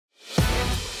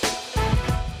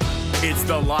It's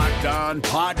the Locked On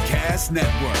Podcast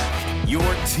Network, your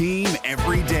team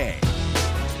every day.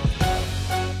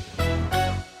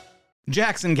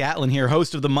 Jackson Gatlin here,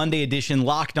 host of the Monday edition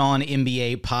Locked On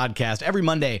NBA podcast. Every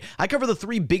Monday, I cover the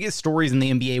three biggest stories in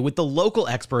the NBA with the local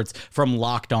experts from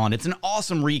Locked On. It's an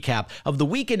awesome recap of the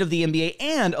weekend of the NBA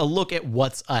and a look at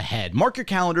what's ahead. Mark your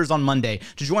calendars on Monday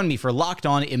to join me for Locked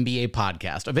On NBA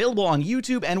podcast, available on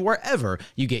YouTube and wherever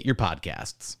you get your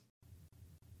podcasts.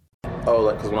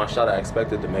 Because when I shot, I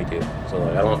expected to make it. So,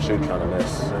 I don't shoot trying to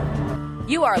miss.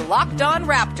 You are Locked On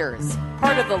Raptors,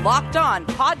 part of the Locked On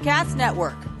Podcast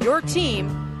Network, your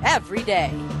team every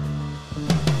day.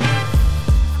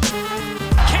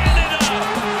 Canada,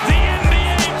 the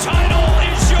NBA title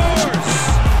is yours.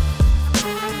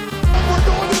 We're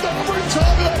going to the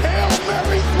overtime of the Hail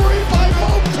Mary 3 by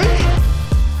Mo Pete.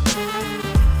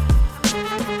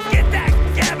 Get that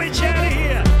garbage out of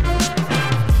here.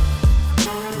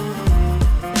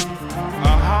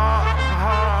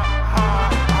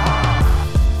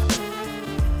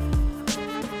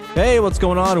 Hey, what's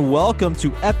going on? Welcome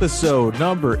to episode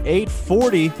number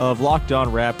 840 of Locked On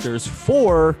Raptors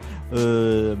for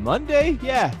Monday.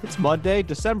 Yeah, it's Monday,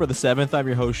 December the 7th. I'm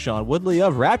your host, Sean Woodley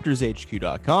of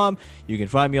RaptorsHQ.com. You can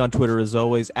find me on Twitter, as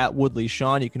always, at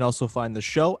WoodleySean. You can also find the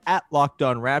show at Locked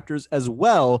On Raptors, as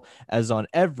well as on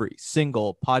every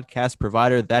single podcast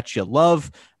provider that you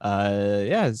love.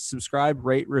 Subscribe,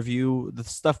 rate, review, the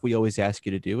stuff we always ask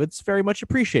you to do. It's very much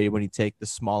appreciated when you take the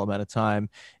small amount of time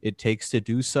it takes to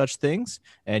do such things.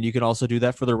 And you can also do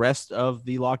that for the rest of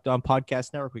the Locked On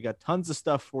Podcast Network. We got tons of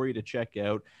stuff for you to check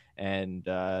out. And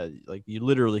you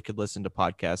literally could listen to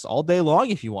podcasts all day long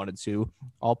if you wanted to.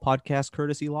 All podcasts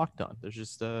courtesy Locked On. There's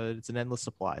just it's an endless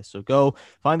supply. So go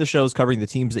find the shows covering the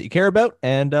teams that you care about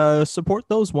and support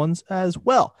those ones as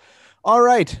well. All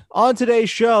right, on today's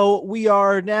show, we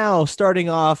are now starting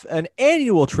off an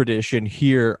annual tradition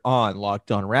here on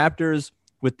Locked On Raptors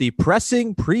with the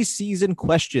pressing preseason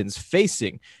questions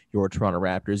facing your Toronto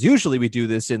Raptors. Usually we do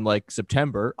this in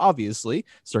September. Obviously,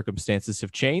 circumstances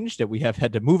have changed and we have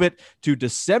had to move it to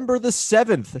December the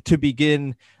 7th to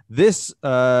begin this,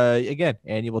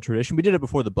 annual tradition. We did it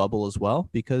before the bubble as well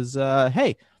because,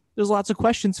 there's lots of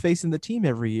questions facing the team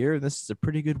every year, and this is a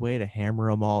pretty good way to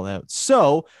hammer them all out.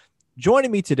 So,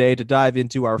 joining me today to dive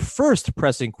into our first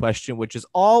pressing question, which is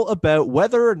all about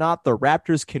whether or not the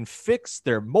Raptors can fix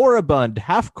their moribund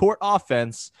half-court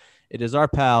offense, it is our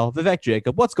pal, Vivek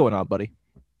Jacob. What's going on, buddy?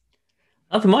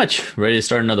 Nothing much. Ready to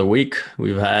start another week.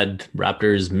 We've had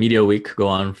Raptors Media Week go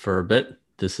on for a bit.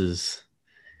 This is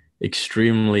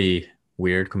extremely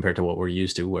weird compared to what we're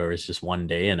used to, where it's just one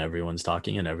day and everyone's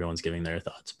talking and everyone's giving their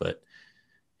thoughts. But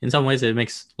in some ways, it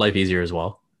makes life easier as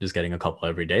well, just getting a couple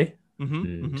every day.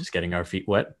 Just getting our feet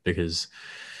wet because,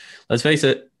 let's face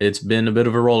it, it's been a bit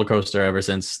of a roller coaster ever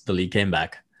since the league came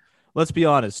back. Let's be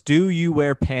honest. Do you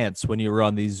wear pants when you were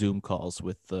on these Zoom calls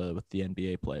with the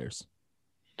NBA players?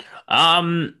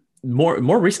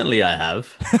 More recently, I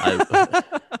have.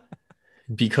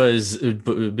 Because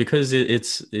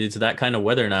it's that kind of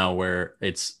weather now where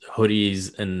it's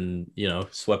hoodies and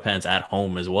sweatpants at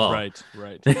home as well. Right.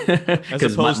 As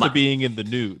opposed to being in the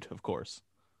nude, of course.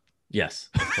 Yes.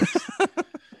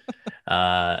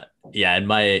 And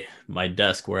my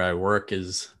desk where I work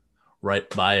is right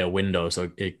by a window, so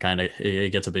it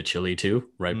gets a bit chilly too,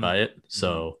 by it.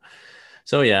 So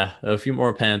yeah, a few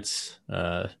more pants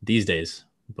these days,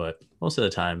 but most of the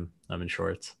time I'm in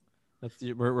shorts.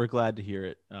 We're glad to hear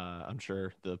it. I'm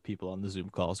sure the people on the Zoom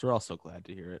calls are also glad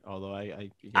to hear it. Although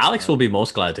Alex will be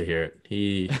most glad to hear it.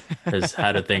 He has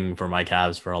had a thing for my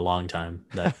calves for a long time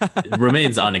that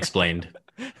remains unexplained.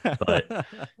 But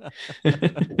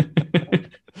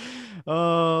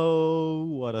oh,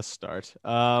 what a start.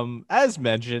 As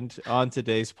mentioned on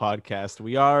today's podcast,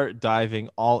 we are diving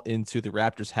all into the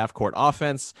Raptors half-court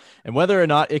offense and whether or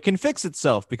not it can fix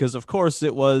itself, because of course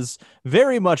it was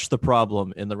very much the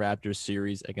problem in the Raptors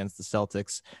series against the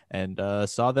Celtics, and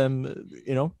saw them,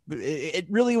 it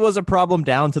really was a problem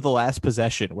down to the last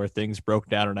possession where things broke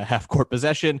down in a half-court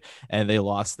possession and they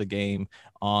lost the game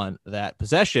on that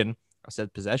possession. I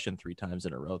said possession 3 times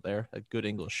in a row there. Good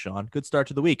English, Sean. Good start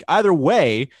to the week. Either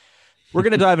way, we're going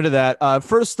to dive into that.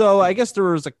 First, though, I guess there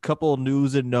was a couple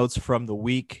news and notes from the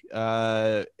week.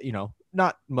 Not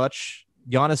much.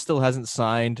 Giannis still hasn't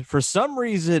signed. For some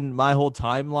reason, my whole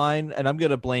timeline, and I'm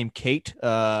going to blame Kate,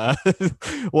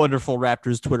 wonderful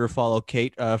Raptors Twitter follow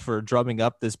Kate, for drumming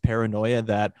up this paranoia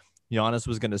that Giannis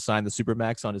was going to sign the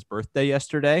Supermax on his birthday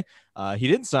yesterday. He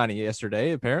didn't sign it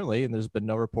yesterday, apparently, and there's been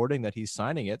no reporting that he's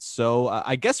signing it. So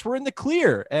I guess we're in the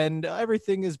clear and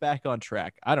everything is back on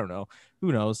track. I don't know.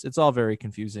 Who knows? It's all very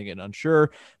confusing and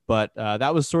unsure, but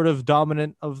that was sort of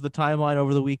dominant of the timeline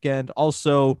over the weekend.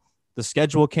 Also, the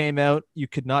schedule came out. You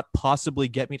could not possibly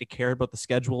get me to care about the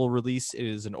schedule release. It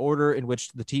is an order in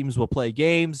which the teams will play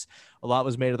games. A lot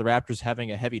was made of the Raptors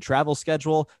having a heavy travel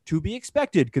schedule, to be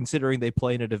expected considering they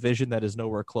play in a division that is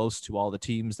nowhere close to all the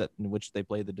teams that in which they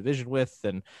play the division with.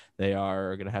 And they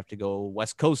are going to have to go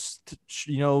West Coast,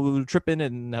 tripping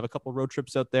and have a couple road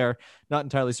trips out there. Not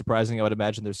entirely surprising. I would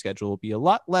imagine their schedule will be a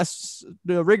lot less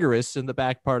rigorous in the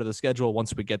back part of the schedule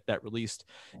once we get that released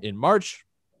in March.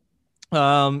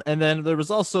 And then there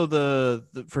was also the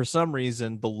for some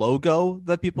reason the logo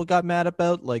that people got mad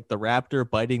about, like the raptor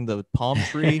biting the palm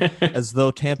tree, as though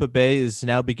Tampa Bay is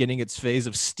now beginning its phase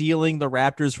of stealing the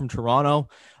Raptors from Toronto.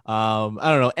 I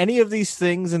don't know. Any of these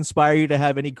things inspire you to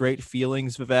have any great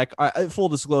feelings, Vivek? Full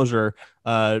disclosure,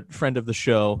 friend of the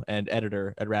show and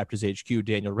editor at Raptors HQ,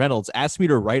 Daniel Reynolds, asked me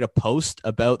to write a post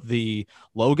about the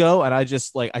logo. And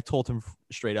I told him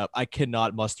straight up, I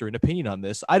cannot muster an opinion on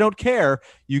this. I don't care.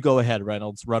 You go ahead,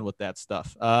 Reynolds, run with that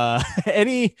stuff.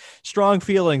 Any strong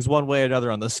feelings one way or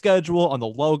another on the schedule, on the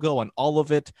logo, on all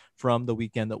of it from the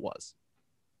weekend that was?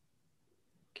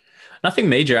 Nothing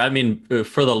major. I mean,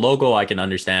 for the logo, I can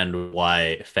understand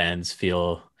why fans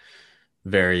feel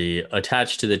very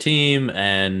attached to the team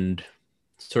and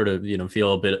sort of,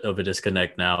 feel a bit of a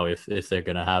disconnect now if they're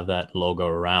going to have that logo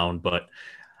around. But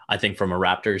I think from a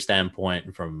Raptors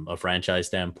standpoint, from a franchise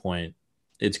standpoint,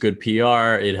 it's good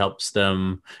PR. It helps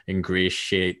them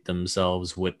ingratiate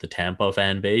themselves with the Tampa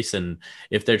fan base. And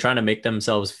if they're trying to make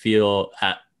themselves feel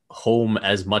at home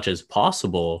as much as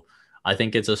possible, I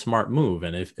think it's a smart move.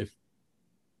 And if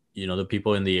the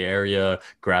people in the area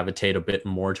gravitate a bit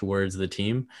more towards the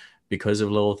team because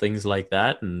of little things like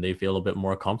that, and they feel a bit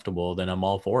more comfortable, then I'm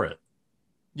all for it.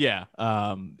 Yeah.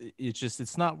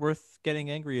 It's not worth getting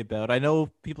angry about. I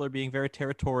know people are being very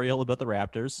territorial about the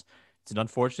Raptors. It's an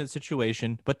unfortunate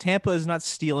situation, but Tampa is not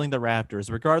stealing the Raptors,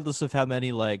 regardless of how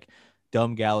many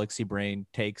dumb galaxy brain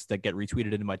takes that get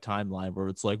retweeted into my timeline where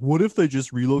it's like, what if they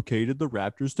just relocated the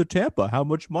Raptors to Tampa? How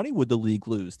much money would the league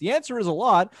lose? The answer is a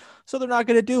lot, so they're not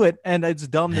going to do it. And it's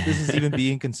dumb that this is even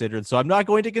being considered. So I'm not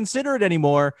going to consider it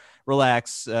anymore.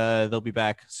 Relax. They'll be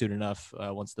back soon enough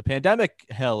once the pandemic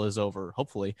hell is over,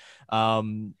 hopefully.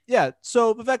 So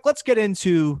Vivek, let's get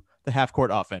into the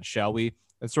half-court offense, shall we?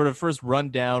 And sort of first run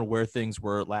down where things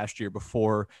were last year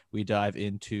before we dive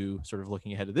into sort of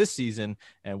looking ahead to this season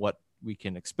and what we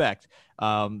can expect.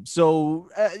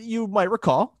 You might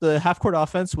recall the half-court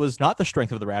offense was not the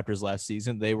strength of the Raptors last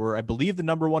season. They were, I believe, the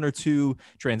number 1 or 2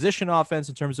 transition offense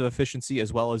in terms of efficiency,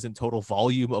 as well as in total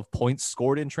volume of points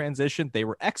scored in transition. They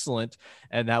were excellent,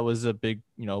 and that was a big,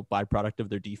 byproduct of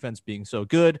their defense being so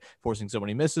good, forcing so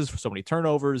many misses, so many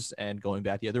turnovers, and going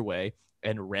back the other way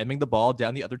and ramming the ball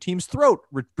down the other team's throat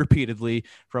repeatedly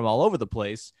from all over the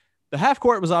place. The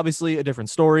half-court was obviously a different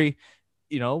story.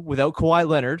 Without Kawhi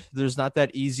Leonard, there's not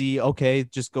that easy, okay,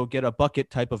 just go get a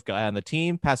bucket type of guy on the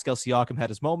team. Pascal Siakam had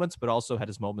his moments, but also had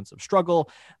his moments of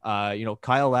struggle.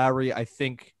 Kyle Lowry, I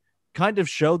think, kind of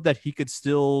showed that he could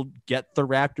still get the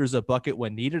Raptors a bucket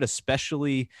when needed,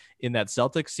 especially in that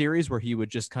Celtics series where he would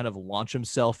just kind of launch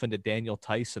himself into Daniel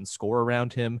Tice and score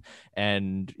around him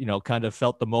and, kind of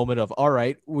felt the moment of, all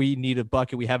right, we need a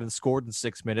bucket. We haven't scored in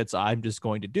 6 minutes. I'm just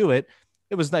going to do it.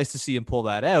 It was nice to see him pull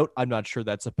that out. I'm not sure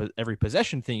that's every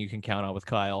possession thing you can count on with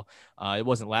Kyle. It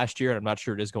wasn't last year, and I'm not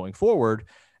sure it is going forward.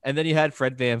 And then you had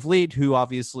Fred VanVleet, who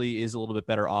obviously is a little bit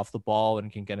better off the ball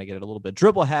and can kind of get a little bit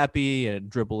dribble happy and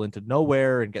dribble into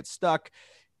nowhere and get stuck.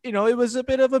 It was a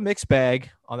bit of a mixed bag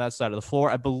on that side of the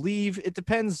floor. I believe it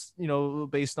depends,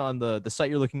 based on the site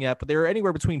you're looking at, but they're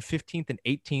anywhere between 15th and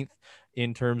 18th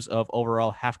in terms of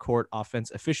overall half-court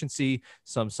offense efficiency.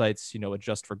 Some sites,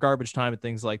 adjust for garbage time and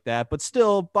things like that, but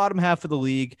still bottom half of the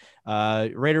league,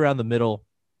 right around the middle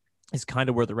is kind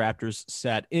of where the Raptors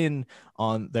sat in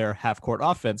on their half-court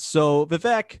offense. So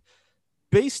Vivek,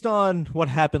 based on what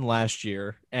happened last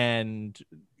year and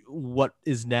what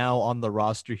is now on the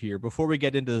roster here, before we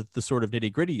get into the sort of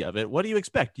nitty gritty of it, what do you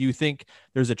expect? Do you think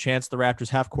there's a chance the Raptors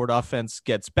half-court offense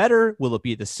gets better? Will it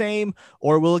be the same,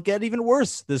 or will it get even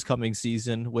worse this coming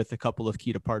season with a couple of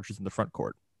key departures in the front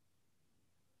court?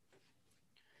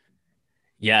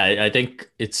 Yeah, I think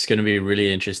it's going to be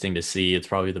really interesting to see. It's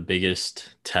probably the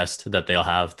biggest test that they'll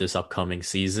have this upcoming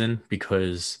season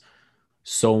because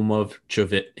so much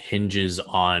of it hinges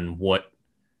on what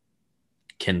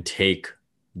can take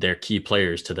their key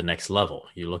players to the next level.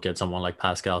 You look at someone like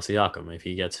Pascal Siakam. If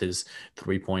he gets his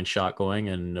 3-point shot going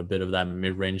and a bit of that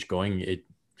mid-range going, it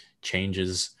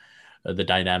changes the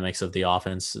dynamics of the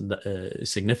offense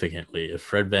significantly. If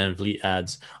Fred VanVleet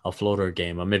adds a floater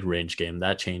game, a mid-range game,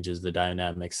 that changes the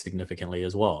dynamics significantly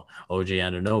as well. OG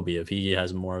Anunoby, if he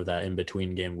has more of that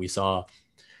in-between game, we saw,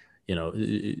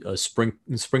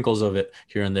 sprinkles of it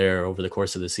here and there over the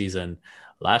course of the season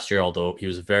last year, although he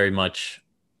was very much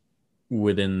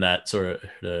within that sort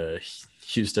of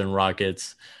Houston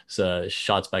Rockets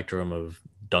shot spectrum of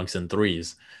dunks and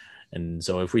threes. And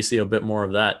so if we see a bit more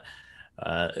of that,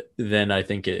 then I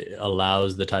think it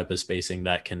allows the type of spacing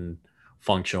that can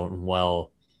function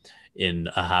well in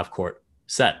a half-court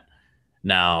set.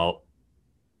 Now,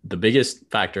 the biggest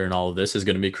factor in all of this is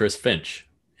going to be Chris Finch.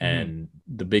 And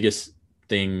the biggest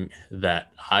thing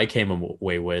that I came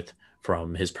away with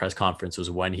from his press conference was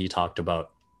when he talked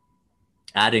about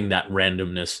adding that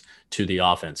randomness to the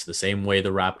offense, the same way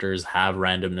the Raptors have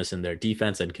randomness in their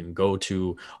defense and can go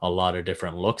to a lot of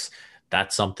different looks.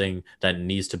 That's something that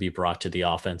needs to be brought to the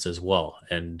offense as well.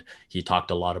 And he talked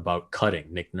a lot about cutting.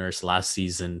 Nick Nurse last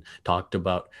season talked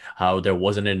about how there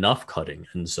wasn't enough cutting.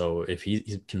 And so if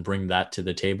he can bring that to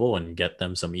the table and get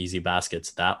them some easy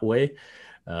baskets that way,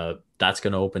 that's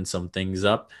going to open some things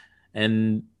up.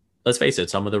 And let's face it,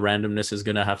 some of the randomness is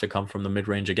going to have to come from the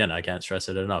mid-range again. I can't stress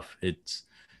it enough. It's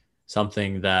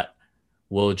something that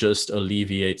will just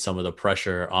alleviate some of the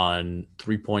pressure on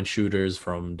 3-point shooters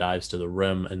from dives to the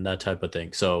rim and that type of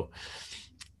thing. So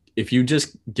if you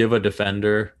just give a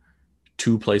defender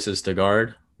 2 places to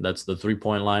guard, that's the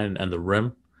 3-point line and the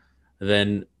rim,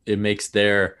 then it makes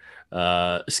their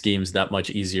schemes that much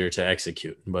easier to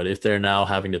execute. But if they're now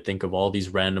having to think of all these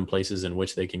random places in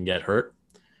which they can get hurt,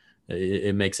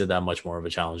 it makes it that much more of a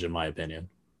challenge, in my opinion.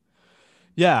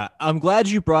 Yeah, I'm glad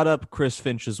you brought up Chris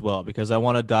Finch as well, because I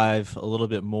want to dive a little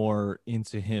bit more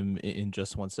into him in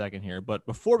just 1 second here. But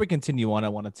before we continue on, I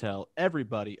want to tell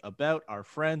everybody about our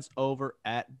friends over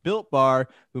at Built Bar,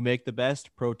 who make the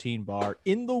best protein bar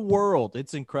in the world.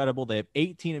 It's incredible. They have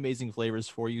 18 amazing flavors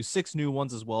for you, 6 new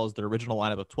ones, as well as their original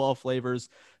lineup of 12 flavors.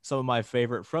 Some of my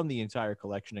favorite from the entire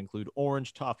collection include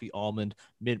orange, toffee, almond,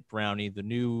 mint brownie. The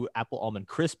new apple almond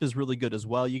crisp is really good as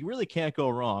well. You really can't go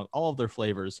wrong. All of their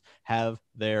flavors have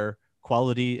their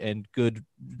quality and good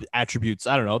attributes.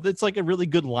 I don't know. It's like a really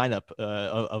good lineup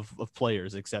of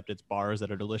players, except it's bars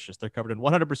that are delicious. They're covered in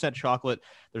 100% chocolate.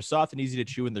 They're soft and easy to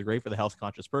chew, and they're great for the health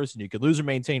conscious person. You can lose or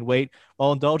maintain weight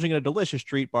while indulging in a delicious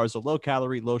treat. Bars are low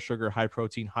calorie, low sugar, high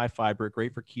protein, high fiber,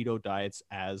 great for keto diets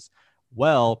as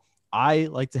well. I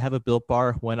like to have a Built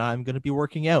Bar when I'm going to be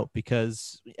working out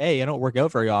because, A, I don't work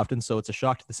out very often, so it's a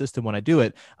shock to the system when I do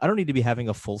it. I don't need to be having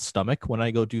a full stomach when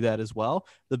I go do that as well.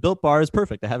 The Built Bar is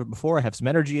perfect. I have it before. I have some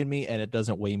energy in me, and it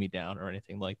doesn't weigh me down or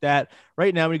anything like that.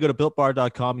 Right now, when you go to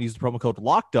BuiltBar.com and use the promo code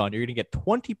LOCKEDON, you're going to get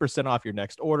 20% off your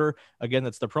next order. Again,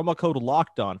 that's the promo code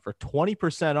LOCKEDON for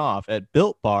 20% off at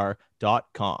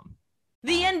BuiltBar.com.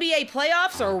 The NBA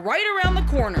playoffs are right around the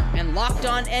corner, and Locked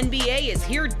On NBA is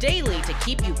here daily to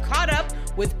keep you caught up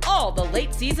with all the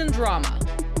late season drama.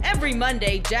 Every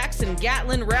Monday, Jackson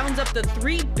Gatlin rounds up the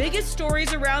 3 biggest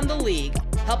stories around the league,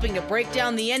 helping to break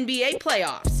down the NBA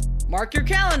playoffs. Mark your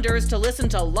calendars to listen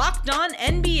to Locked On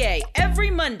NBA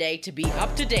every Monday to be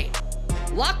up to date.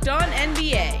 Locked On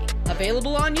NBA,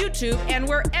 available on YouTube and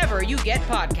wherever you get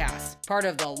podcasts. Part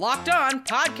of the Locked On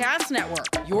Podcast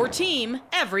Network, your team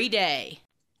every day.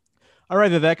 All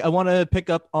right, Vivek, I want to pick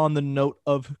up on the note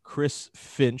of Chris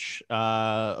Finch.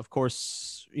 Of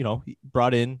course, you know, he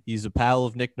brought in, he's a pal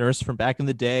of Nick Nurse from back in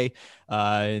the day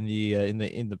in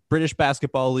the British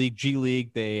Basketball League, G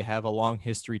League. They have a long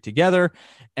history together,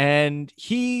 and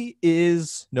he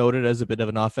is noted as a bit of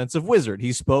an offensive wizard.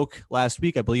 He spoke last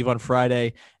week, I believe on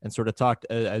Friday, and sort of talked,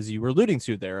 as you were alluding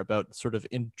to there, about sort of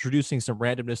introducing some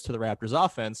randomness to the Raptors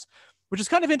offense, which is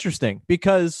kind of interesting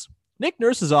because Nick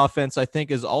Nurse's offense, I think,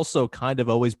 has also kind of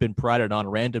always been prided on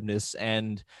randomness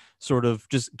and sort of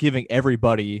just giving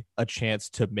everybody a chance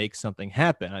to make something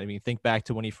happen. I mean, think back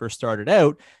to when he first started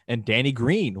out and Danny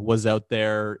Green was out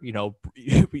there, you know,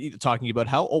 talking about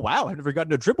how, oh, wow, I've never gotten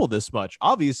to dribble this much.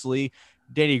 Obviously,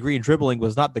 Danny Green dribbling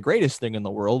was not the greatest thing in the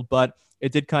world, but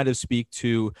it did kind of speak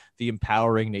to the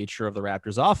empowering nature of the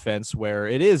Raptors offense, where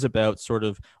it is about sort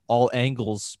of all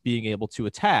angles being able to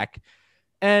attack.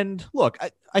 And look,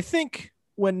 I think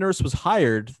when Nurse was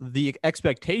hired, the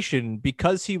expectation,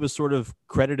 because he was sort of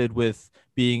credited with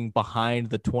being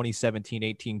behind the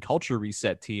 2017-18 culture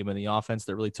reset team and the offense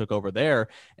that really took over there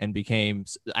and became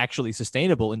actually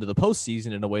sustainable into the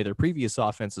postseason in a way their previous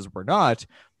offenses were not,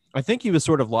 I think he was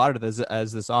sort of lauded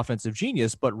as this offensive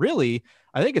genius, but really,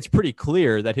 I think it's pretty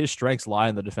clear that his strengths lie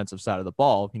on the defensive side of the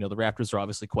ball. The Raptors are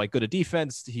obviously quite good at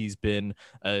defense. He's been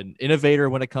an innovator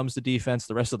when it comes to defense.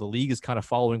 The rest of the league is kind of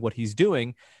following what he's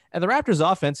doing. And the Raptors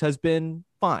offense has been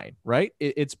fine, right?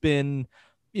 It's been,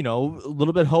 a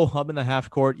little bit ho-hum in the half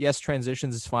court. Yes,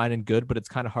 transitions is fine and good, but it's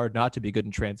kind of hard not to be good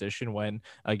in transition when,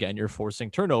 again, you're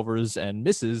forcing turnovers and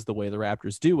misses the way the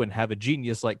Raptors do, and have a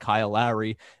genius like Kyle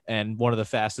Lowry and one of the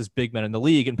fastest big men in the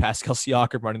league and Pascal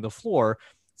Siakam running the floor.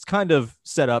 It's kind of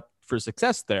set up for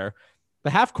success there. The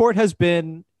half court has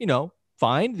been,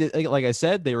 fine. Like I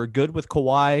said, they were good with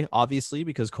Kawhi, obviously,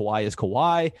 because Kawhi is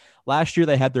Kawhi. Last year,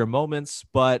 they had their moments,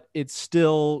 but it's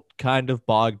still kind of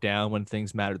bogged down when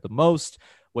things mattered the most.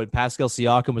 When Pascal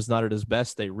Siakam was not at his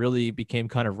best, they really became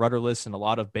kind of rudderless and a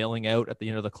lot of bailing out at the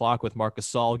end of the clock, with Marc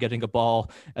Gasol getting a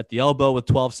ball at the elbow with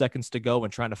 12 seconds to go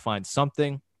and trying to find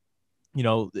something.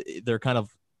 They're kind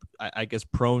of, I guess,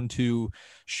 prone to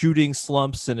shooting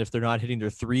slumps. And if they're not hitting their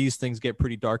threes, things get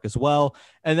pretty dark as well.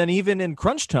 And then even in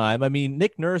crunch time, I mean,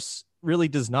 Nick Nurse really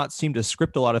does not seem to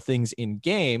script a lot of things in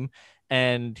game.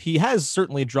 And he has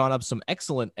certainly drawn up some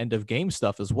excellent end of game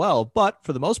stuff as well. But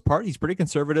for the most part, he's pretty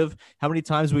conservative. How many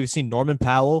times we've seen Norman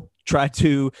Powell try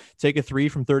to take a three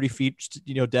from 30 feet,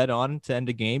 dead on to end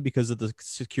a game because of the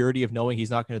security of knowing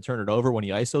he's not going to turn it over when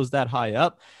he ISOs that high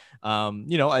up.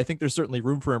 I think there's certainly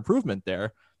room for improvement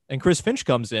there. And Chris Finch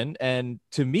comes in. And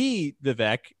to me,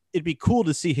 Vivek, it'd be cool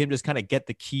to see him just kind of get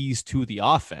the keys to the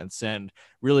offense and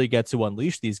really get to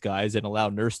unleash these guys and allow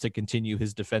Nurse to continue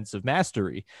his defensive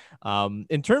mastery.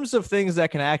 In terms of things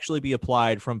that can actually be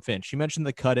applied from Finch, you mentioned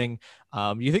the cutting.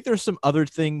 You think there's some other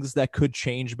things that could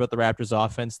change about the Raptors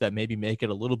offense that maybe make it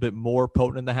a little bit more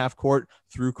potent in the half court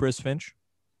through Chris Finch?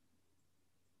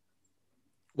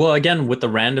 Well, again, with the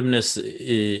randomness,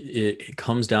 it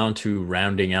comes down to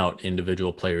rounding out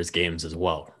individual players' games as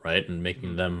well, right? And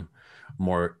making them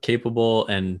more capable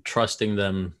and trusting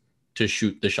them to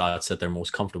shoot the shots that they're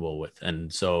most comfortable with.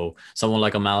 And so someone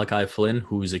like a Malachi Flynn,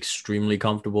 who's extremely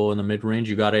comfortable in the mid-range,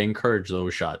 you got to encourage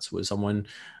those shots. With someone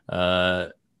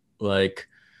like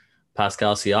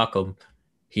Pascal Siakam,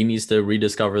 he needs to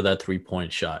rediscover that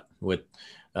three-point shot. With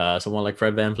someone like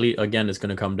Fred VanVleet, again, it's going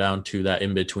to come down to that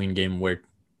in-between game where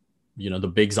the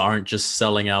bigs aren't just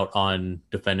selling out on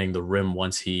defending the rim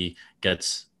once he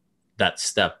gets that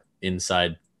step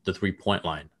inside the 3-point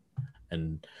line.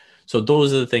 And so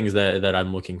those are the things that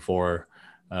I'm looking for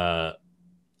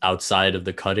outside of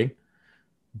the cutting.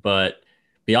 But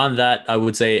beyond that, I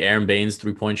would say Aaron Baines'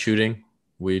 3-point shooting.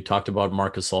 We talked about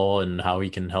Marc Gasol and how he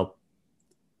can help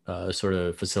sort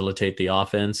of facilitate the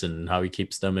offense and how he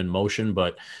keeps them in motion.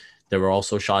 But there were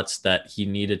also shots that he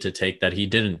needed to take that he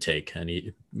didn't take. And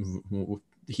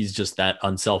he's just that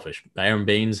unselfish. Aaron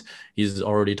Baines, he's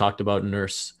already talked about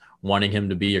Nurse wanting him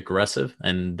to be aggressive.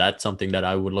 And that's something that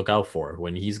I would look out for.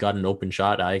 When he's got an open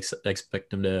shot, I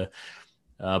expect him to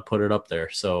put it up there.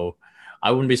 So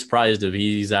I wouldn't be surprised if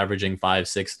he's averaging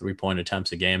 5-6 3-point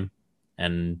attempts a game.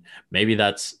 And maybe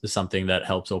that's something that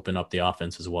helps open up the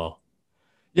offense as well.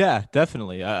 Yeah,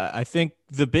 definitely. I think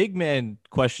the big man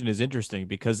question is interesting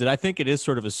because I think it is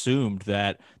sort of assumed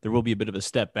that there will be a bit of a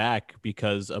step back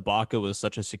because Ibaka was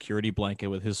such a security blanket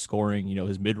with his scoring.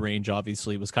 His mid-range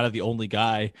obviously was kind of the only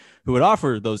guy who would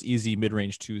offer those easy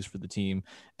mid-range twos for the team.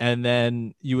 And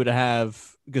then you would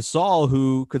have Gasol,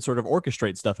 who could sort of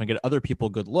orchestrate stuff and get other people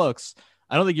good looks.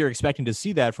 I don't think you're expecting to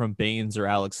see that from Baines or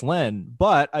Alex Len,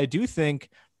 but I do think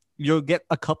you'll get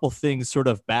a couple things sort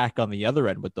of back on the other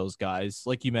end with those guys.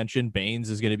 Like you mentioned, Baines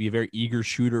is going to be a very eager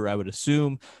shooter, I would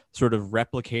assume, sort of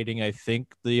replicating, I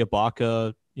think, the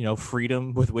Ibaka,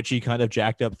 freedom with which he kind of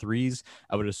jacked up threes.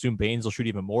 I would assume Baines will shoot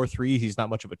even more threes. He's not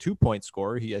much of a 2-point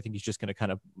scorer. I think he's just going to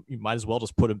kind of, you might as well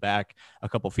just put him back a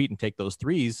couple feet and take those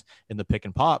threes in the pick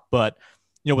and pop. But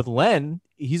with Len,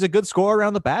 he's a good scorer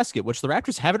around the basket, which the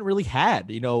Raptors haven't really had.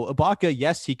 Ibaka,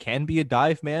 yes, he can be a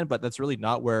dive man, but that's really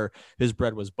not where his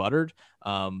bread was buttered.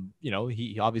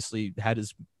 He obviously had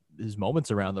his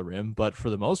moments around the rim, but for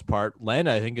the most part, Len,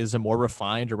 I think, is a more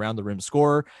refined around the rim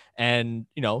scorer. And,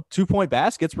 2-point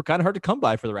baskets were kind of hard to come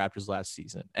by for the Raptors last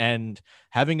season. And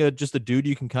having just a dude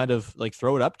you can kind of like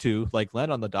throw it up to, like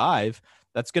Len on the dive,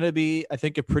 that's going to be, I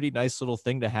think, a pretty nice little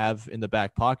thing to have in the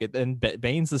back pocket. And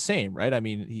Baines the same, right? I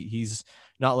mean, he's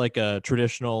not like a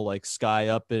traditional like sky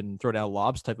up and throw down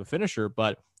lobs type of finisher,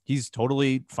 but he's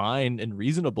totally fine and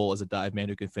reasonable as a dive man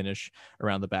who can finish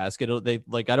around the basket.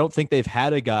 I don't think they've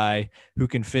had a guy who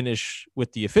can finish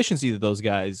with the efficiency that those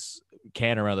guys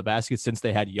can around the basket since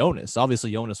they had Jonas.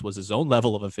 Obviously, Jonas was his own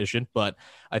level of efficient, but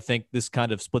I think this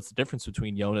kind of splits the difference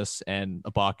between Jonas and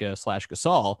Ibaka /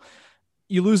 Gasol.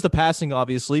 you lose the passing,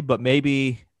 obviously, but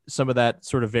maybe some of that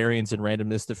sort of variance and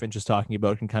randomness that Finch is talking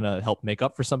about can kind of help make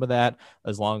up for some of that,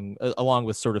 along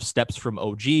with sort of steps from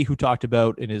OG, who talked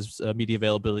about in his media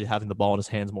availability having the ball in his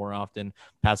hands more often.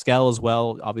 Pascal as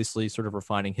well, obviously sort of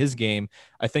refining his game.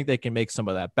 I think they can make some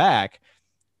of that back.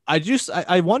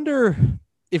 I wonder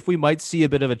if we might see a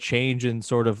bit of a change in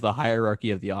sort of the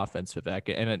hierarchy of the offense,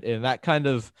 Vivek, and that kind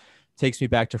of takes me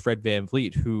back to Fred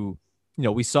VanVleet, who,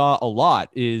 we saw a lot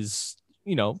is,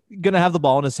 going to have the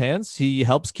ball in his hands. He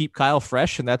helps keep Kyle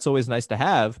fresh, and that's always nice to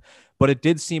have. But it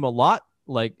did seem a lot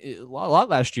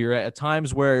last year at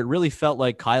times where it really felt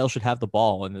like Kyle should have the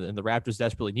ball, and the Raptors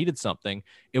desperately needed something.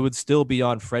 It would still be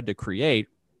on Fred to create.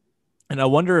 And I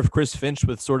wonder if Chris Finch,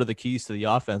 with sort of the keys to the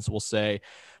offense, will say,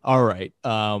 all right,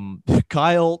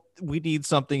 Kyle, we need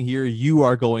something here. You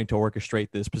are going to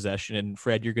orchestrate this possession. And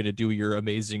Fred, you're going to do your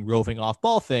amazing roving off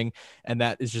ball thing. And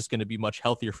that is just going to be much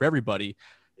healthier for everybody.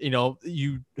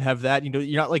 You have that,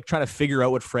 you're not like trying to figure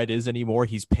out what Fred is anymore.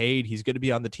 He's paid. He's going to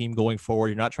be on the team going forward.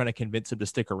 You're not trying to convince him to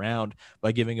stick around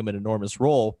by giving him an enormous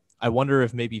role. I wonder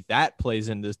if maybe that plays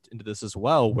into this as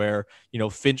well, where,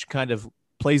 Finch kind of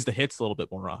plays the hits a little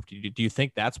bit more often. Do you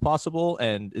think that's possible?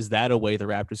 And is that a way the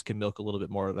Raptors can milk a little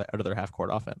bit more out of their half court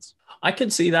offense? I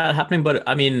could see that happening, but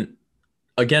I mean,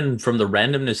 again, from the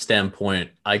randomness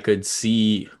standpoint, I could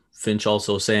see Finch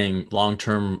also saying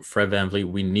long-term, Fred VanVleet,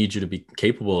 we need you to be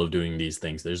capable of doing these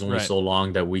things. There's only so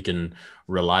long that we can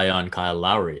rely on Kyle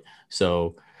Lowry.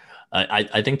 So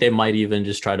I think they might even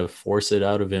just try to force it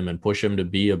out of him and push him to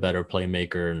be a better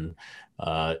playmaker and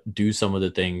do some of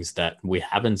the things that we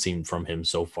haven't seen from him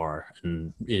so far,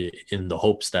 and in the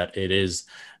hopes that it is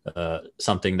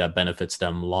something that benefits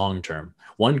them long term.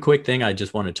 One quick thing I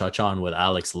just want to touch on with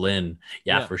Alex Lynn.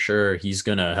 Yeah, for sure. He's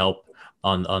going to help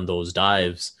on those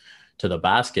dives to the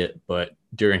basket. But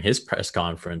during his press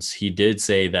conference, he did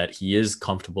say that he is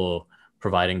comfortable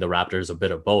providing the Raptors a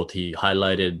bit of both. He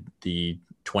highlighted the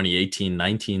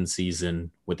 2018-19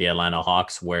 season with the Atlanta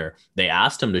Hawks, where they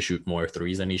asked him to shoot more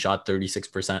threes and he shot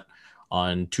 36%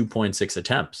 on 2.6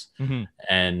 attempts. Mm-hmm.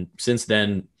 And since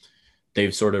then,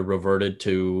 they've sort of reverted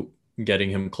to getting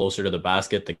him closer to the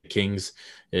basket. The Kings,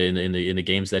 in the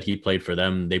games that he played for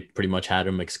them, they pretty much had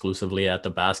him exclusively at the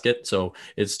basket. So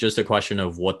it's just a question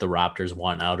of what the Raptors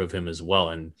want out of him as well.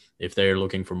 And if they're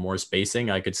looking for more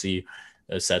spacing, I could see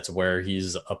sets where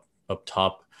he's up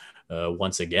top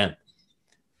once again.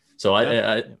 So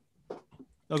I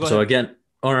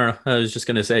was just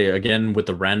going to say, again, with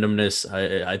the randomness,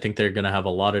 I think they're going to have a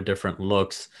lot of different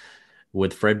looks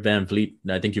with Fred VanVleet.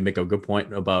 I think you make a good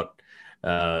point about,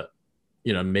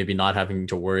 maybe not having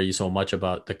to worry so much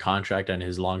about the contract and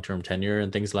his long-term tenure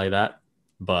and things like that.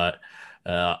 But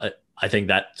I think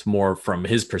that's more from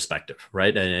his perspective,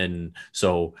 right? And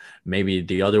so maybe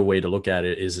the other way to look at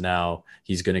it is now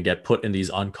he's going to get put in these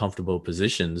uncomfortable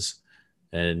positions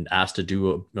and asked to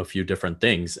do a few different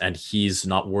things. And he's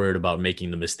not worried about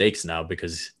making the mistakes now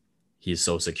because he's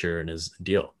so secure in his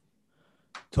deal.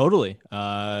 Totally.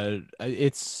 Fred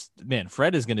is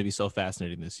going to be so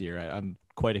fascinating this year. I'm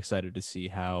quite excited to see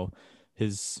how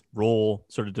his role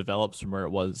sort of develops from where it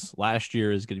was last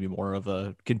year. Is going to be more of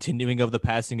a continuing of the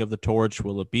passing of the torch.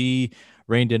 Will it be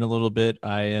reined in a little bit?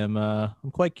 I'm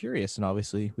quite curious, and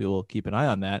obviously we will keep an eye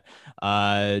on that.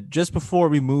 Just before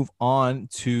we move on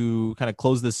to kind of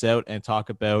close this out and talk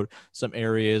about some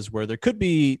areas where there could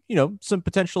be, some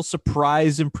potential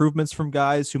surprise improvements from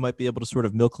guys who might be able to sort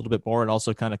of milk a little bit more, and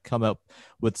also kind of come up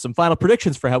with some final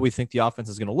predictions for how we think the offense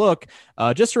is going to look.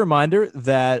 Just a reminder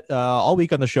that all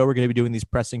week on the show, we're going to be doing these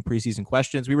pressing preseason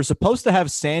questions. We were supposed to have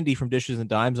Sandy from Dishes and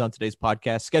Dimes on today's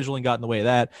podcast. Scheduling got in the way of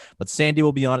that, but Sandy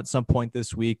will be on at some point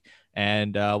this week,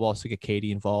 and we'll also get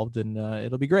Katie involved, and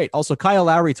it'll be great. Also, Kyle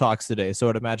Lowry talks today, so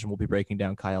I'd imagine we'll be breaking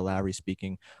down Kyle Lowry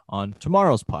speaking on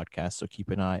tomorrow's podcast, so keep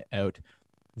an eye out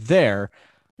there.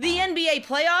 The NBA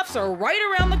playoffs are right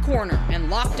around the corner, and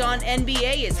Locked On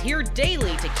NBA is here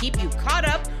daily to keep you caught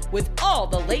up with all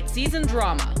the late season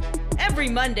drama. Every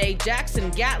Monday, Jackson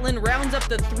Gatlin rounds up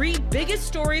the 3 biggest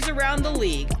stories around the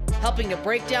league, helping to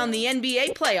break down the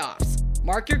NBA playoffs.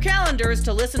 Mark your calendars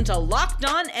to listen to Locked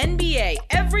On NBA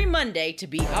every Monday to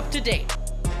be up to date.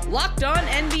 Locked On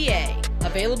NBA,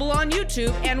 available on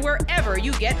YouTube and wherever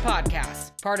you get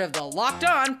podcasts. Part of the Locked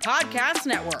On Podcast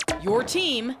Network, your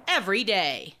team every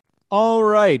day. All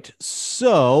right,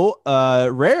 so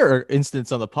rare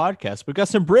instance on the podcast. We've got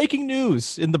some breaking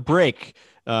news in the break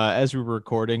as we were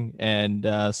recording, and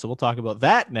so we'll talk about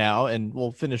that now, and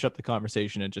we'll finish up the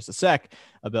conversation in just a sec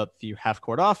about the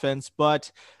half-court offense.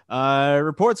 But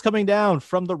reports coming down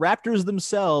from the Raptors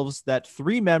themselves that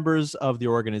 3 members of the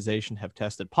organization have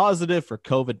tested positive for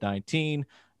COVID-19.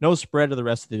 No spread to the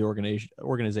rest of the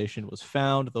organization was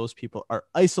found. Those people are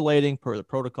isolating per the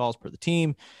protocols, per the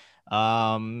team.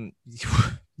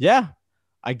 Yeah,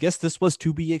 I guess this was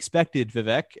to be expected,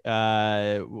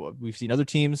 Vivek. We've seen other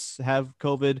teams have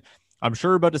COVID. I'm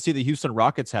sure we're about to see the Houston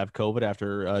Rockets have COVID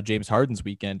after James Harden's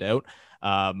weekend out.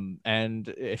 And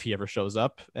if he ever shows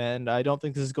up, and I don't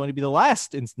think this is going to be the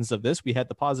last instance of this. We had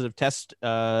the positive test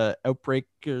outbreak,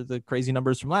 the crazy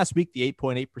numbers from last week, the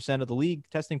 8.8% of the league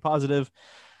testing positive.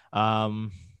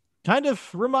 Kind of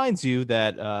reminds you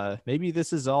that maybe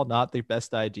this is all not the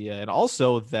best idea. And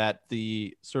also that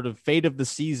the sort of fate of the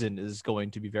season is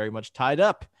going to be very much tied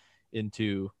up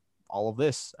into all of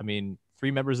this. I mean,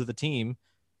 3 members of the team,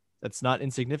 that's not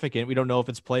insignificant. We don't know if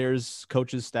it's players,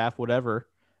 coaches, staff, whatever,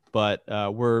 but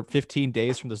we're 15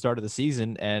 days from the start of the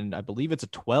season. And I believe it's a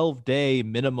 12-day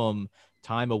minimum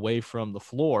time away from the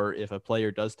floor if a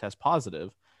player does test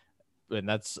positive. And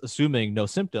that's assuming no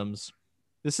symptoms.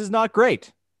 This is not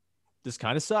great. This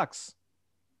kind of sucks.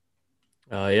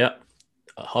 Yeah.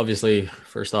 Obviously,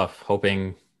 first off,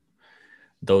 hoping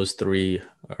those 3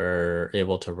 are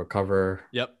able to recover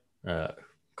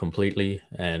completely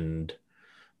and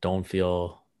don't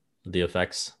feel the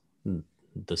effects,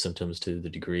 the symptoms to the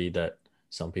degree that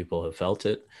some people have felt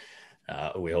it.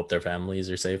 We hope their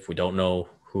families are safe. We don't know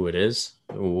who it is.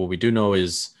 What we do know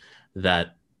is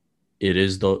that it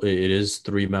is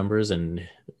 3 members, and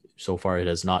so far it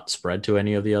has not spread to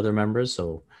any of the other members.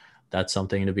 So that's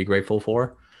something to be grateful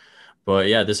for. But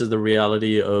yeah, this is the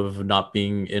reality of not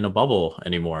being in a bubble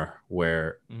anymore,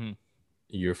 where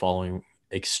you're following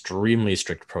extremely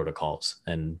strict protocols.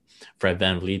 And Fred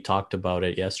VanVleet talked about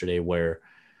it yesterday, where,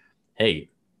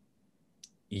 hey,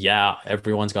 yeah,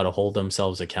 everyone's got to hold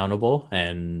themselves accountable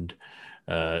and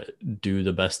do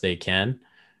the best they can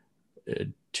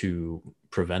to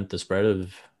prevent the spread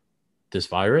of this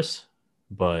virus.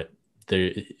 But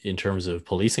in terms of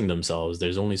policing themselves,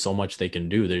 there's only so much they can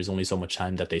do. There's only so much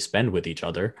time that they spend with each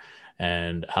other,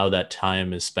 and how that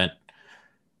time is spent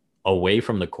away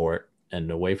from the court and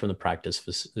away from the practice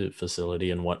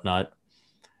facility and whatnot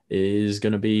is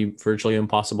going to be virtually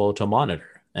impossible to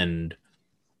monitor. And,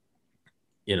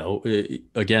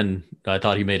 again, I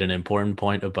thought he made an important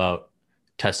point about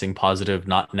testing positive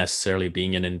not necessarily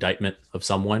being an indictment of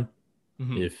someone.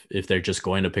 If they're just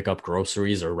going to pick up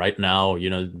groceries, or right now,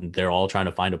 they're all trying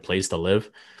to find a place to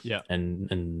live,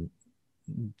 and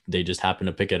they just happen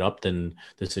to pick it up, then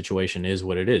the situation is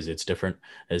what it is. It's different.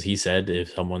 As he said,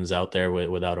 if someone's out there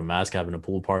without a mask having a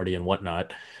pool party and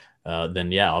whatnot,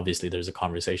 then yeah, obviously there's a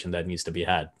conversation that needs to be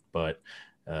had. But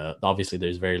obviously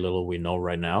there's very little we know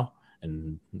right now,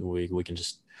 and we can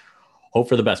just hope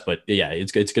for the best. But yeah,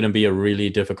 it's going to be a really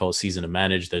difficult season to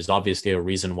manage. There's obviously a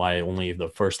reason why only the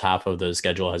first half of the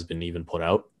schedule has been even put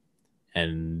out,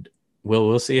 and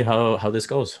we'll see how this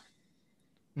goes.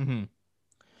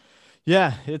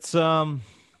 Yeah, it's I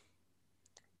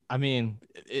mean,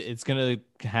 it's gonna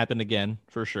happen again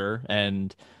for sure.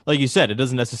 And like you said, it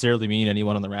doesn't necessarily mean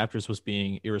anyone on the Raptors was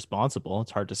being irresponsible.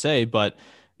 It's hard to say, but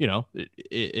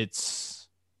it's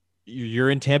you're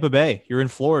in Tampa Bay, you're in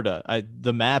Florida.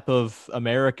 The map of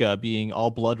America being all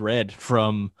blood red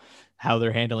from how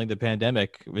they're handling the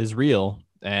pandemic is real,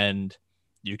 and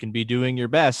you can be doing your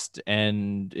best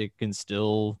and it can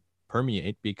still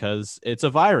permeate because it's a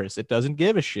virus. It doesn't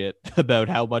give a shit about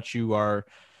how much you are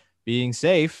being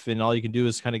safe, and all you can do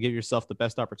is kind of give yourself the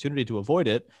best opportunity to avoid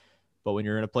it. But when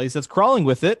you're in a place that's crawling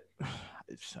with it,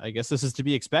 I guess this is to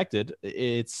be expected.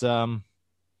 It's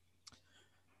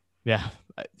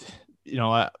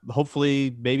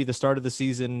hopefully maybe the start of the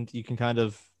season, you can kind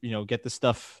of, get this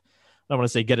stuff. I don't want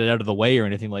to say get it out of the way or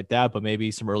anything like that, but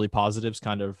maybe some early positives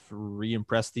kind of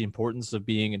re-impress the importance of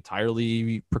being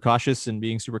entirely precautious and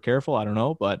being super careful. I don't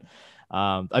know. But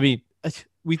I mean,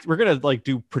 we're going to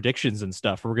do predictions and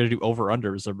stuff. We're going to do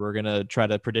over-unders, and we're going to try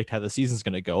to predict how the season's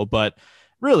going to go. But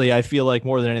really, I feel like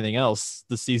more than anything else,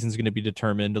 the season's going to be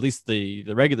determined, at least the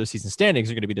regular season standings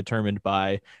are going to be determined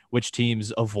by which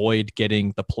teams avoid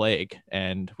getting the plague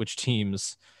and which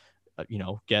teams,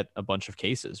 get a bunch of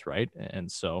cases, right?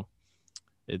 And so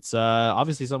it's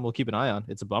obviously something we'll keep an eye on.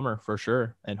 It's a bummer for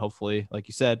sure. And hopefully, like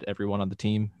you said, everyone on the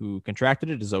team who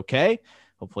contracted it is okay.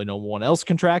 Hopefully no one else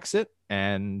contracts it,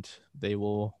 and they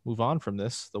will move on from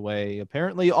this the way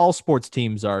apparently all sports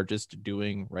teams are just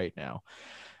doing right now.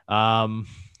 I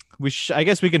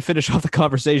guess we can finish off the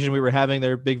conversation we were having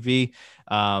there, Big V,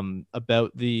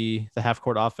 about the half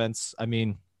court offense. I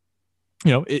mean,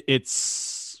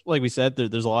 it's like we said,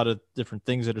 there's a lot of different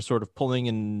things that are sort of pulling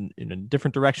in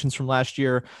different directions from last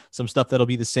year. Some stuff that'll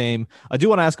be the same. I do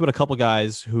want to ask about a couple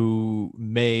guys who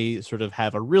may sort of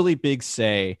have a really big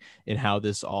say in how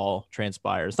this all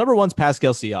transpires. Number one's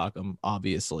Pascal Siakam,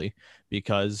 obviously,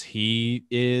 because he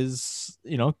is,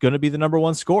 going to be the number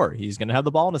one scorer. He's going to have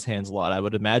the ball in his hands a lot. I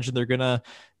would imagine they're going to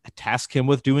task him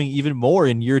with doing even more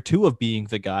in year two of being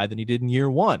the guy than he did in year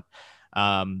one.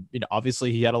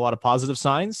 Obviously he had a lot of positive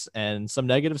signs and some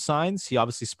negative signs. He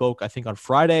obviously spoke, I think, on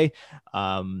Friday,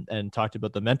 and talked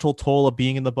about the mental toll of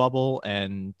being in the bubble.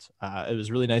 And it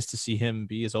was really nice to see him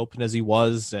be as open as he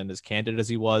was and as candid as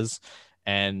he was,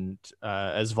 and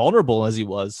as vulnerable as he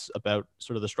was about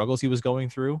sort of the struggles he was going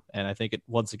through. And I think it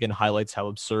once again highlights how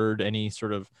absurd any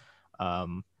sort of,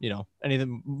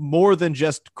 anything more than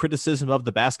just criticism of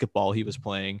the basketball he was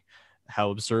playing, how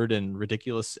absurd and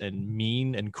ridiculous and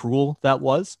mean and cruel that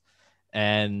was.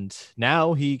 And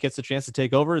now he gets a chance to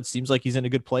take over. It seems like he's in a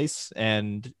good place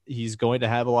and he's going to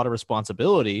have a lot of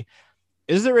responsibility.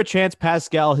 Is there a chance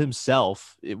Pascal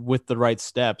himself, with the right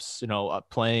steps,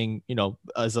 playing,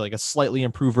 as like a slightly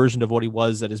improved version of what he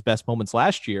was at his best moments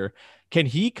last year, can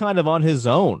he kind of on his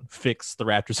own fix the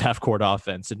Raptors half-court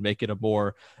offense and make it a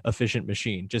more efficient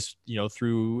machine? Just,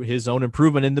 through his own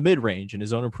improvement in the mid-range and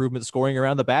his own improvement scoring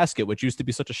around the basket, which used to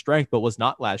be such a strength but was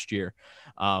not last year.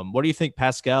 What do you think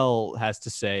Pascal has to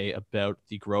say about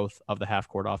the growth of the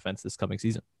half-court offense this coming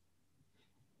season?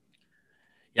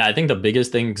 Yeah, I think the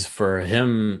biggest things for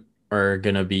him are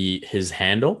going to be his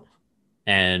handle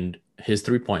and his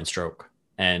three-point stroke.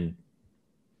 And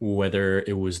whether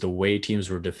it was the way teams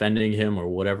were defending him or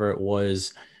whatever it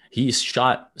was, he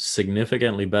shot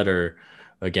significantly better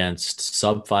against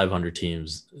sub 500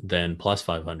 teams than plus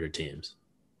 500 teams.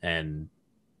 And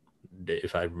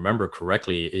if I remember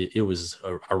correctly, it was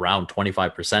around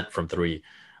 25% from three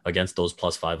against those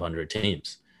plus 500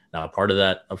 teams. Now, part of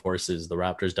that, of course, is the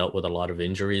Raptors dealt with a lot of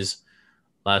injuries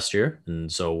last year. And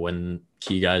so when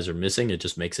key guys are missing, it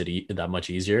just makes it that much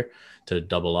easier to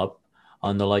double up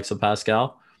on the likes of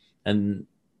Pascal. And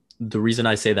the reason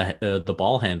I say that the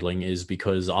ball handling is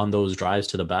because on those drives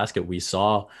to the basket, we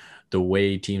saw the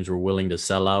way teams were willing to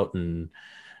sell out and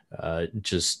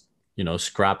just,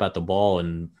 scrap at the ball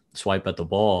and swipe at the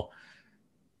ball.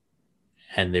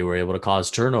 And they were able to cause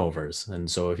turnovers.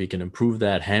 And so if he can improve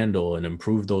that handle and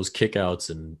improve those kickouts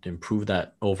and improve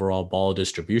that overall ball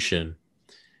distribution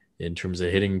in terms of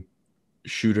hitting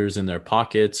shooters in their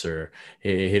pockets or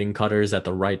hitting cutters at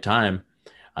the right time,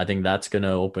 I think that's going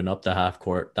to open up the half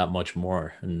court that much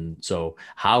more. And so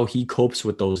how he copes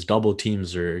with those double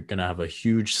teams are going to have a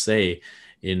huge say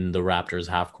in the Raptors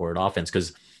half court offense.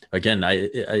 Because again,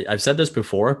 I've said this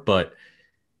before, but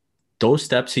those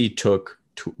steps he took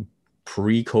to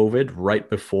pre-COVID, right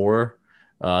before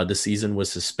the season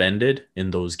was suspended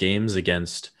in those games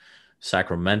against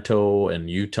Sacramento and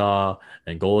Utah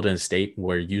and Golden State,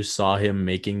 where you saw him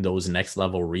making those next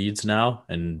level reads now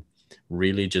and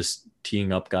really just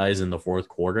teeing up guys in the fourth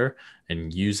quarter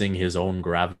and using his own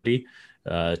gravity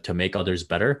to make others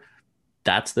better.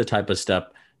 That's the type of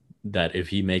step that if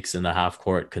he makes in the half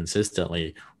court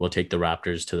consistently will take the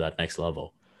Raptors to that next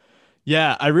level.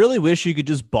 Yeah, I really wish you could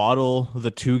just bottle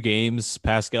the 2 games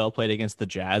Pascal played against the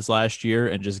Jazz last year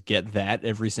and just get that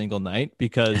every single night,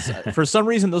 because for some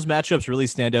reason those matchups really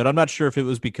stand out. I'm not sure if it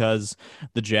was because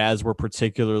the Jazz were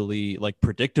particularly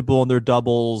predictable in their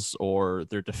doubles or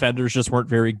their defenders just weren't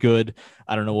very good.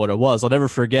 I don't know what it was. I'll never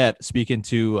forget speaking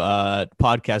to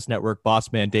Podcast Network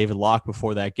boss man David Locke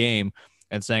before that game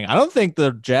and saying, I don't think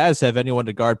the Jazz have anyone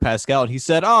to guard Pascal. And he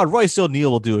said, Royce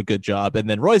O'Neal will do a good job. And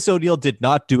then Royce O'Neal did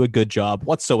not do a good job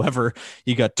whatsoever.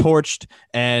 He got torched,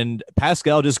 and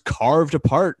Pascal just carved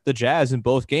apart the Jazz in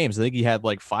both games. I think he had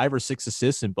 5 or 6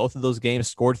 assists in both of those games,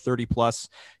 scored 30 plus.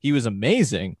 He was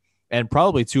amazing, and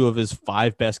probably 2 of his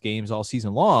 5 best games all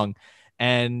season long.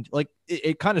 And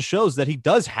it kind of shows that he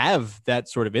does have that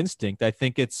sort of instinct. I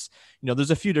think it's,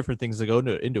 there's a few different things that go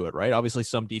into it, right? Obviously,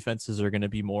 some defenses are going to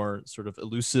be more sort of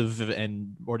elusive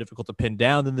and more difficult to pin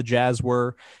down than the Jazz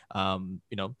were.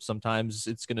 Sometimes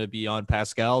it's going to be on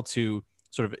Pascal to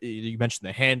sort of, you mentioned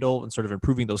the handle and sort of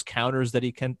improving those counters that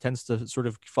he tends to sort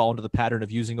of fall into the pattern of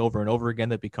using over and over again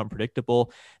that become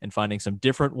predictable, and finding some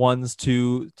different ones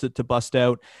to bust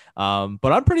out.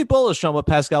 But I'm pretty bullish on what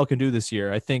Pascal can do this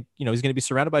year. I think, he's going to be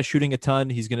surrounded by shooting a ton.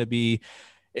 He's going to be,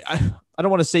 I don't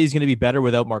want to say he's going to be better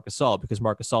without Marc Gasol, because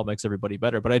Marc Gasol makes everybody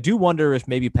better. But I do wonder if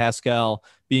maybe Pascal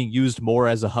being used more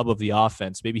as a hub of the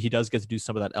offense, maybe he does get to do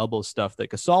some of that elbow stuff that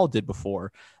Gasol did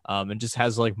before, and just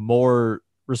has more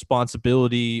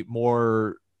responsibility,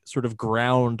 more sort of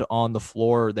ground on the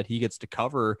floor that he gets to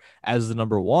cover as the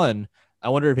number one. I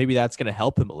wonder if maybe that's going to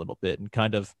help him a little bit and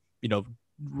kind of,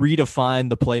 redefine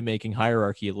the playmaking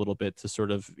hierarchy a little bit to sort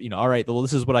of, all right, well,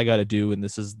 this is what I got to do. And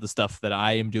this is the stuff that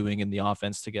I am doing in the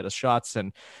offense to get us shots.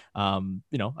 And,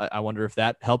 I wonder if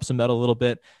that helps him out a little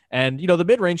bit. And, the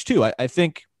mid range too, I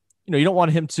think, you don't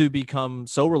want him to become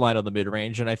so reliant on the mid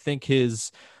range. And I think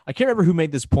I can't remember who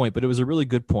made this point, but it was a really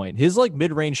good point. His like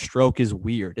mid range stroke is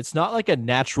weird. It's not like a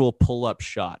natural pull up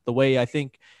shot the way I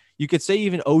think you could say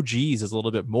even OG's is a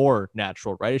little bit more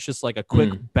natural, right? It's just like a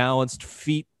quick balanced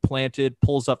feet planted,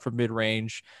 pulls up from mid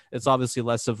range. It's obviously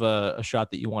less of a shot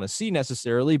that you want to see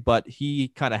necessarily, but he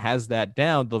kind of has that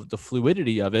down, the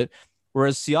fluidity of it.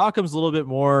 Whereas Siakam's a little bit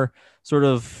more sort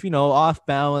of, off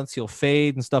balance. He'll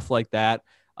fade and stuff like that.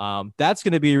 That's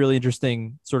going to be a really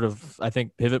interesting sort of, I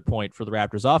think, pivot point for the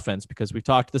Raptors offense, because we've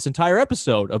talked this entire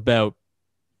episode about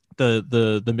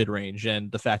the mid-range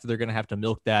and the fact that they're going to have to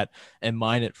milk that and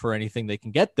mine it for anything they can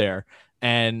get there.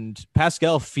 And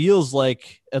Pascal feels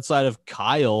like, outside of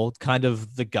Kyle, kind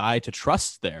of the guy to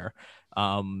trust there.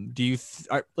 Are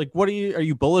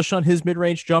you bullish on his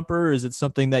mid-range jumper? Is it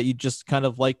something that you just kind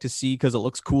of like to see because it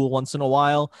looks cool once in a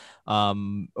while?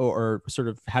 Or sort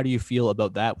of how do you feel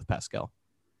about that with Pascal?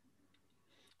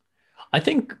 I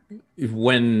think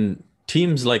when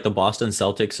teams like the Boston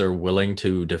Celtics are willing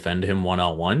to defend him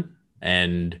one-on-one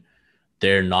and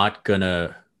they're not going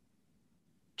to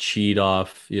cheat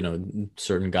off,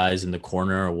 certain guys in the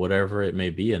corner or whatever it may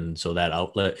be, and so that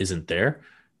outlet isn't there,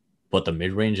 but the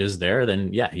mid-range is there,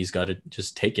 then yeah, he's got to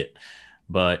just take it.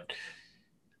 But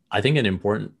I think an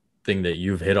important thing that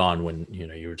you've hit on when,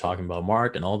 you were talking about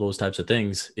Mark and all those types of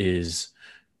things is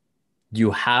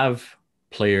you have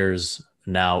players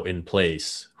now in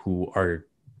place who are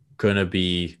going to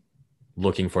be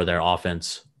looking for their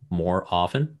offense more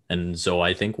often. And so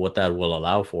I think what that will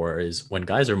allow for is when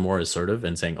guys are more assertive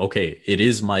and saying, okay, it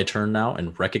is my turn now,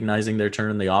 and recognizing their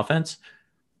turn in the offense,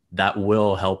 that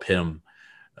will help him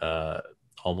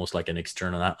almost like an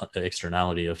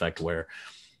externality effect, where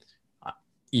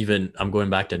even I'm going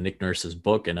back to Nick Nurse's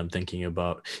book and I'm thinking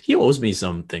about, he owes me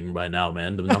something by now,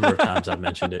 man, the number of times I've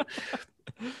mentioned it.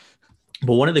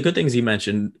 But one of the good things he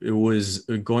mentioned, it was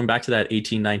going back to that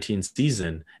 18-19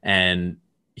 season, and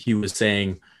he was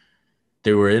saying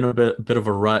they were in a bit of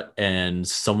a rut, and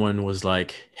someone was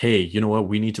like, hey, you know what,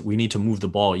 we need to move the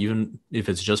ball, even if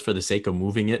it's just for the sake of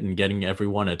moving it and getting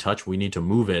everyone a touch, we need to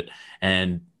move it.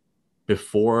 And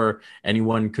before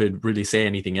anyone could really say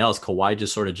anything else, Kawhi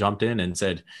just sort of jumped in and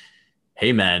said,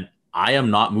 hey man, I am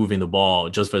not moving the ball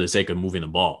just for the sake of moving the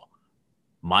ball.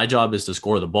 My job is to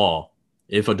score the ball.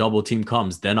 If a double team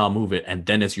comes, then I'll move it, and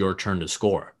then it's your turn to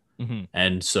score. Mm-hmm.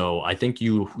 And so I think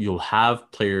you'll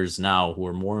have players now who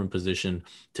are more in position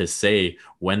to say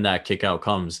when that kick out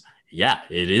comes, yeah,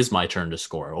 it is my turn to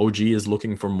score. OG is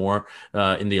looking for more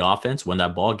in the offense. When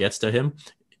that ball gets to him,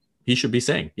 he should be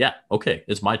saying, yeah, okay,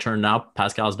 it's my turn now.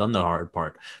 Pascal's done the hard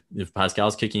part. If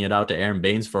Pascal's kicking it out to Aaron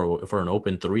Baines for an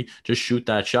open three, just shoot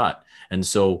that shot. And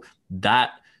so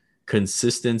that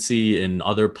consistency in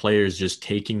other players just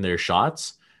taking their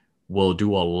shots will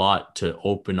do a lot to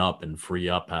open up and free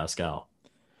up Pascal.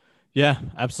 Yeah,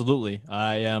 absolutely.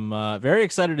 I am very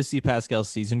excited to see Pascal's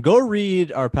season. Go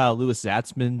read our pal Louis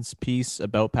Zatzman's piece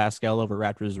about Pascal over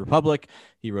Raptors Republic.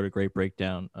 He wrote a great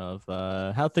breakdown of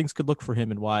how things could look for him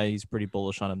and why he's pretty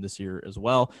bullish on him this year as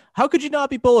well. How could you not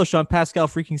be bullish on Pascal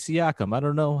freaking Siakam? I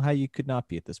don't know how you could not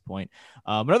be at this point.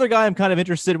 Another guy I'm kind of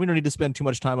interested in. We don't need to spend too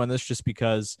much time on this just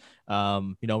because,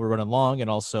 we're running long. And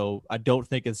also, I don't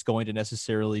think it's going to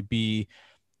necessarily be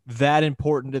that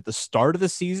important at the start of the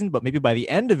season, but maybe by the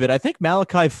end of it, I think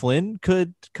Malachi Flynn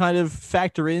could kind of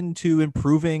factor into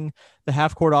improving the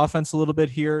half-court offense a little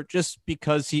bit here, just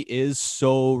because he is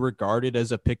so regarded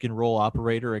as a pick-and-roll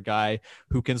operator, a guy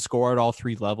who can score at all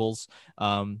three levels.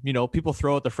 People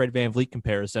throw out the Fred VanVleet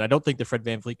comparison. I don't think the Fred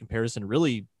VanVleet comparison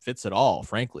really fits at all,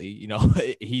 frankly.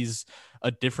 He's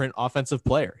a different offensive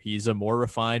player. He's a more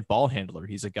refined ball handler.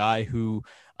 He's a guy who,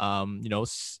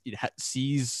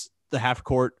 sees the half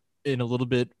court in a little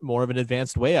bit more of an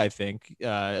advanced way, I think,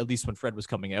 at least when Fred was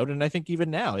coming out. And I think even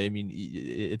now, I mean,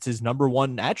 it's his number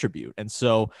one attribute. And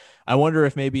so I wonder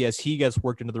if maybe as he gets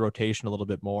worked into the rotation a little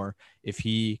bit more, if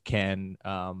he can,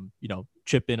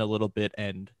 chip in a little bit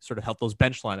and sort of help those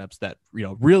bench lineups that,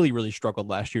 really, really struggled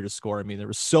last year to score. I mean, there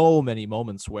were so many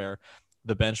moments where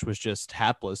the bench was just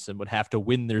hapless and would have to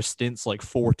win their stints like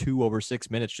 4-2 over 6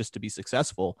 minutes just to be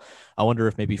successful. I wonder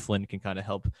if maybe Flynn can kind of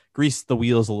help grease the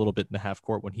wheels a little bit in the half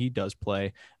court when he does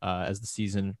play as the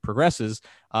season progresses.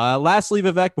 Lastly,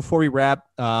 Vivek, before we wrap,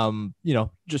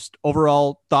 just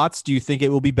overall thoughts. Do you think it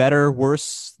will be better,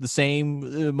 worse, the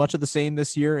same, much of the same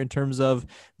this year in terms of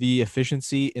the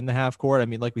efficiency in the half court? I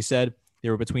mean, like we said, they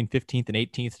were between 15th and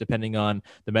 18th, depending on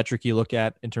the metric you look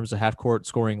at in terms of half court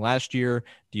scoring last year.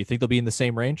 Do you think they'll be in the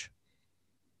same range?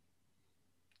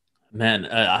 Man,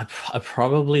 I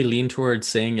probably lean towards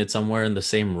saying it's somewhere in the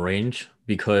same range,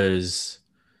 because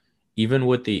even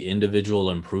with the individual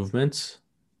improvements,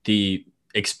 the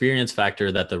experience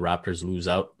factor that the Raptors lose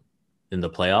out in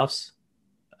the playoffs,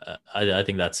 I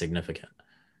think that's significant.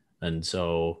 And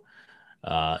so,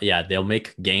 they'll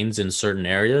make gains in certain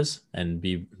areas and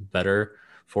be better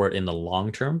for it in the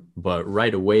long term. But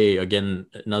right away, again,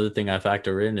 another thing I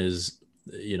factor in is,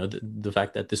 the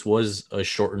fact that this was a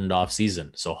shortened off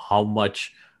season. So how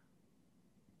much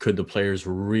could the players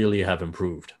really have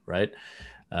improved, right?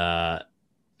 Overall,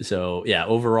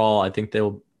 I think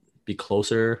they'll be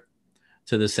closer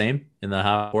to the same in the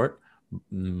half court.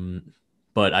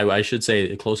 But I should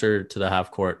say closer to the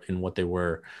half court in what they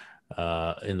were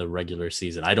in the regular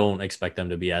season. I don't expect them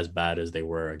to be as bad as they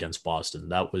were against Boston.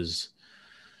 That was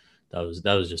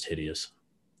just hideous.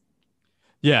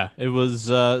 Yeah, it was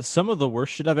some of the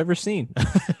worst shit I've ever seen,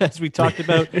 as we talked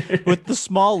about with the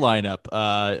small lineup,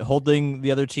 holding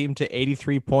the other team to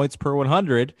 83 points per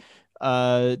 100.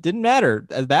 Didn't matter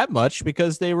that much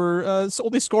because they were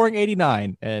only scoring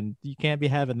 89, and you can't be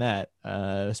having that,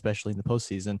 especially in the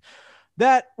postseason.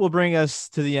 That will bring us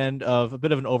to the end of a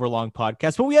bit of an overlong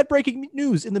podcast, but we had breaking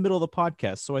news in the middle of the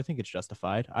podcast, so I think it's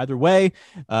justified. Either way,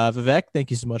 Vivek,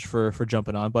 thank you so much for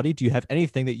jumping on, buddy. Do you have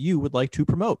anything that you would like to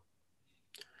promote?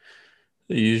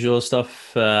 The usual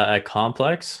stuff at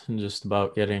Complex, and just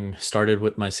about getting started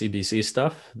with my CBC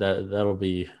stuff. That'll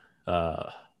be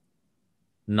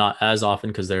not as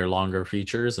often because they're longer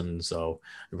features, and so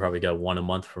you probably get one a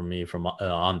month from me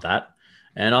on that.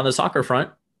 And on the soccer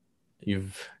front,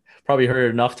 you've probably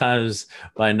heard enough times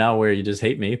by now where you just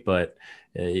hate me, but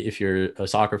if you're a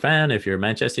soccer fan, if you're a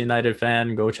Manchester United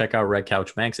fan, go check out Red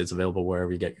Couch Manx. It's available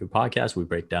wherever you get your podcast. We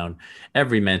break down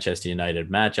every Manchester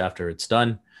United match after it's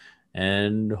done,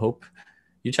 and hope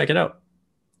you check it out.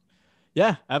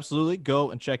 Yeah, absolutely.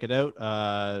 Go and check it out.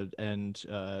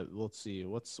 Let's see.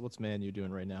 What's Man U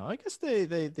doing right now? I guess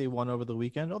they won over the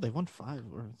weekend. Oh, they won 5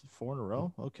 or 4 in a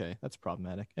row. Okay, that's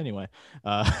problematic. Anyway,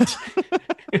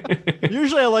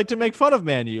 usually I like to make fun of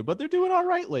Man U, but they're doing all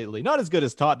right lately. Not as good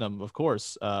as Tottenham, of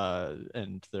course,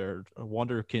 and their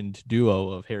wonderkind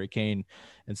duo of Harry Kane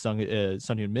and Son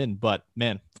Heung-min. But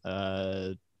man,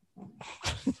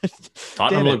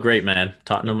 Tottenham look great, man.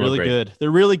 Tottenham look great. Good.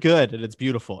 They're really good, and it's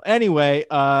beautiful. Anyway,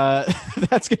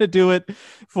 that's gonna do it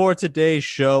for today's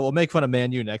show. We'll make fun of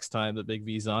Man U next time the Big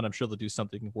V's on. I'm sure they'll do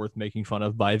something worth making fun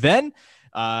of by then.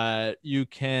 You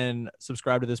can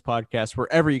subscribe to this podcast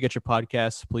wherever you get your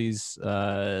podcasts. Please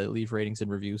leave ratings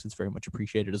and reviews. It's very much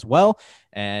appreciated as well.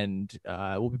 And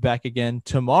we'll be back again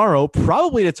tomorrow,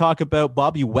 probably to talk about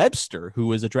Bobby Webster,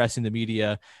 who is addressing the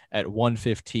media at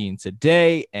 1:15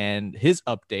 today, and his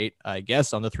update, I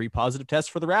guess, on the 3 positive tests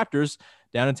for the Raptors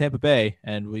down in Tampa Bay.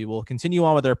 And we will continue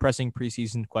on with our pressing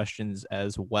preseason questions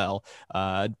as well.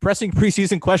 Pressing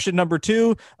preseason question number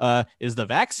 2, is the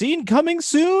vaccine coming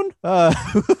soon?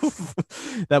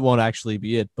 That won't actually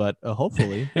be it, but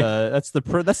hopefully that's the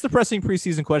pressing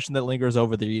preseason question that lingers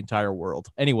over the entire world.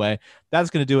 Anyway, that's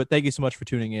going to do it. Thank you so much for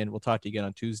tuning in. We'll talk to you again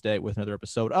on Tuesday with another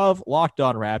episode of Locked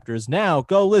On Raptors. Now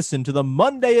go listen to the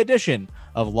Monday edition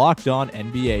of Locked On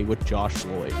NBA with Josh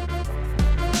Lloyd.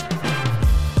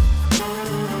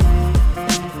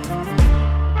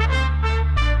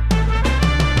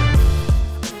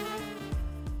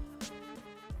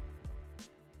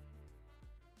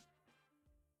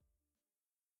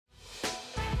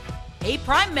 Hey,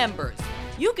 Prime members,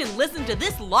 you can listen to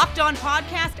this Locked On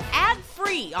podcast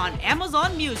ad-free on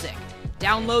Amazon Music.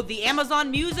 Download the Amazon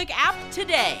Music app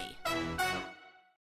today.